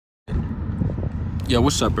Yo,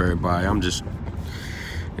 what's up, everybody? I'm just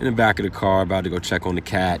in the back of the car, about to go check on the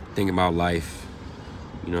cat, thinking about life.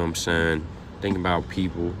 You know what I'm saying? Thinking about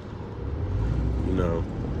people. You know,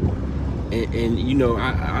 and you know,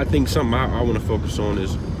 I think something I want to focus on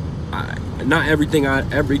is not everything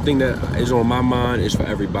that is on my mind is for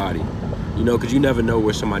everybody. You know, because you never know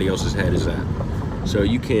where somebody else's head is at. So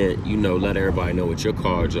you can't, you know, let everybody know what your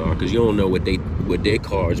cards are, because you don't know what their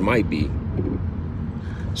cards might be.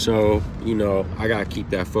 So, you know, I gotta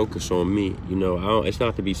keep that focus on me. You know, it's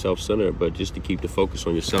not to be self-centered, but just to keep the focus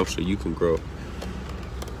on yourself so you can grow.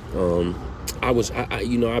 I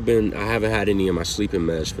haven't had any of my sleeping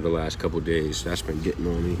meds for the last couple of days. That's been getting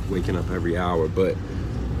on me, waking up every hour. But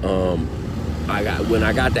when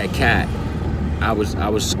I got that cat, I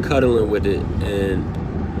was cuddling with it, and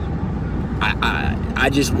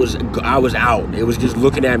I was out. It was just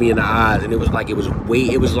looking at me in the eyes, and it was like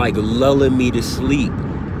lulling me to sleep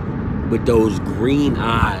with those green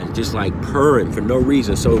eyes, just like purring for no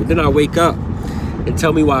reason. So then I wake up and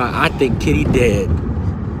tell me why I think Kitty dead.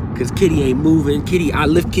 Cause Kitty ain't moving. I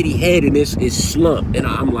lift Kitty head and it's slumped, and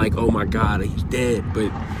I'm like, oh my God, he's dead.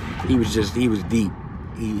 But he was deep.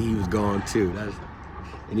 He was gone too.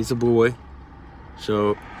 And he's a boy.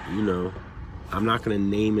 So, you know, I'm not gonna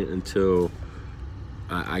name it until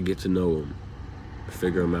I get to know him,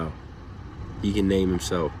 figure him out. He can name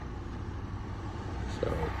himself.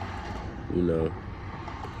 So, you know.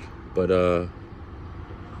 But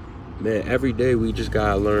man, every day we just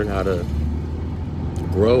gotta learn how to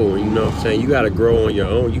grow. You know what I'm saying? You gotta grow on your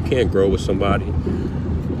own. You can't grow with somebody.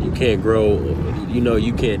 You can't grow, you know,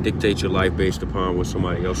 you can't dictate your life based upon what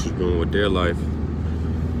somebody else is doing with their life.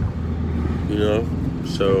 You know?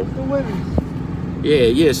 So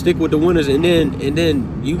yeah, stick with the winners, and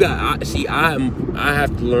then you got I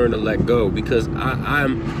have to learn to let go, because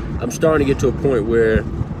I'm starting to get to a point where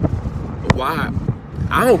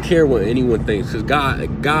I don't care what anyone thinks, because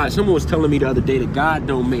God, someone was telling me the other day that God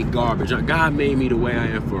don't make garbage. God made me the way I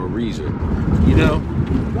am for a reason, you know?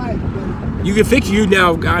 Right. You can fix you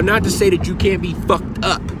now, God, not to say that you can't be fucked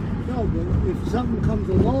up. No, but if something comes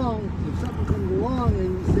along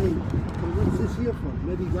and you say, well, what's this here for?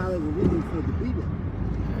 Maybe God has a reason for it to be there.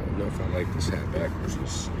 I don't know if I like this hat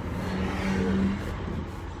backwards.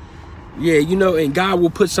 Yeah, you know, and God will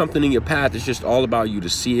put something in your path. It's just all about you to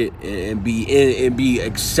see it and be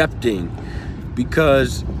accepting.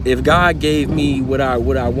 Because if God gave me what I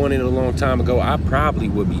wanted a long time ago, I probably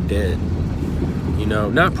would be dead. You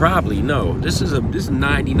know, not probably, no. This is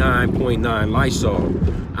 99.9 Lysol.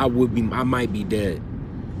 I might be dead.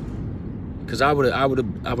 Cause I would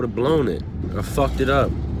have blown it or fucked it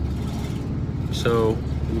up. So,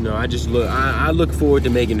 you know, I look forward to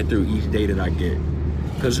making it through each day that I get.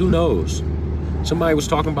 Cause who knows? Somebody was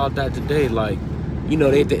talking about that today, like, you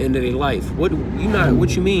know, they at the end of their life. What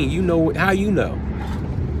you mean? You know, how you know?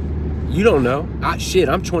 You don't know. I'm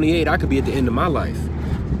 28, I could be at the end of my life.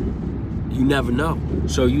 You never know.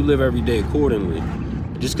 So you live every day accordingly.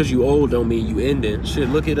 Just cause you old don't mean you ending. Shit,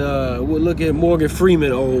 look at Morgan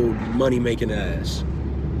Freeman, old money making ass.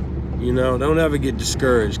 You know, don't ever get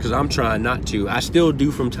discouraged, cause I'm trying not to. I still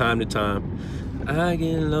do from time to time. I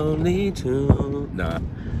get lonely too. Nah,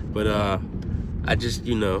 but I just,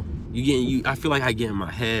 you know, I feel like I get in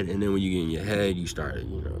my head, and then when you get in your head, you start,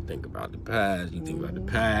 you know, think about the past. You think about the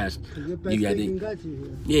past.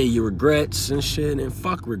 Your regrets and shit. And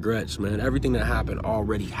fuck regrets, man. Everything that happened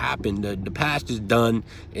already happened. The past is done,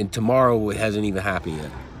 and tomorrow it hasn't even happened yet.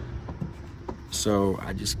 So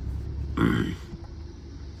I'm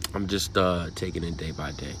just taking it day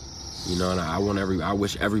by day, you know. And I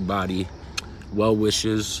wish everybody well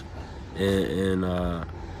wishes, and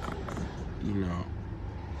you know,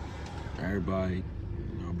 everybody,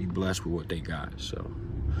 you know, be blessed with what they got. So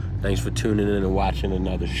thanks for tuning in and watching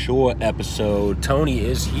another short episode. Tony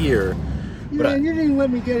is here. Yeah, you didn't let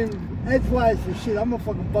me get in edgewise for shit. I'm a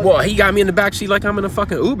fucking bust. Well, he got me in the backseat like I'm in a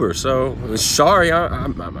fucking Uber. So sorry,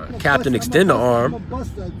 I'm a Captain Extend the Arm. I'm gonna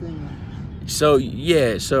bust that thing. So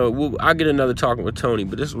yeah, I'll get another talking with Tony,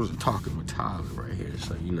 but this was a talking with Tyler right here.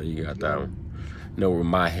 So you know, you got that one. Know where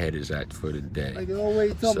my head is at for the day. Like an old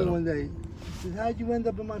lady told me one day, she said, how'd you end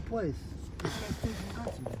up in my place?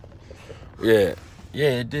 Yeah,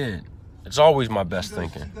 it did. It's always my best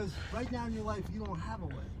thinking. Because right now in your life, you don't have a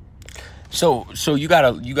way. So you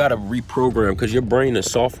gotta reprogram, because your brain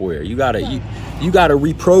is software. You gotta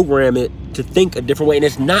reprogram it to think a different way, and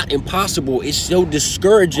it's not impossible. It's so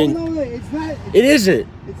discouraging. Oh, no, it's not. It isn't.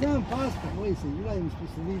 It's not impossible. Wait a second, you're not even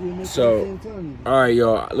supposed to leave it. So, all right,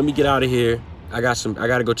 y'all. Let me get out of here. I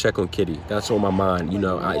gotta go check on Kitty. That's on my mind. You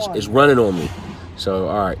know, it's running on me. So,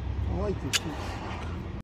 all right. I like this shit.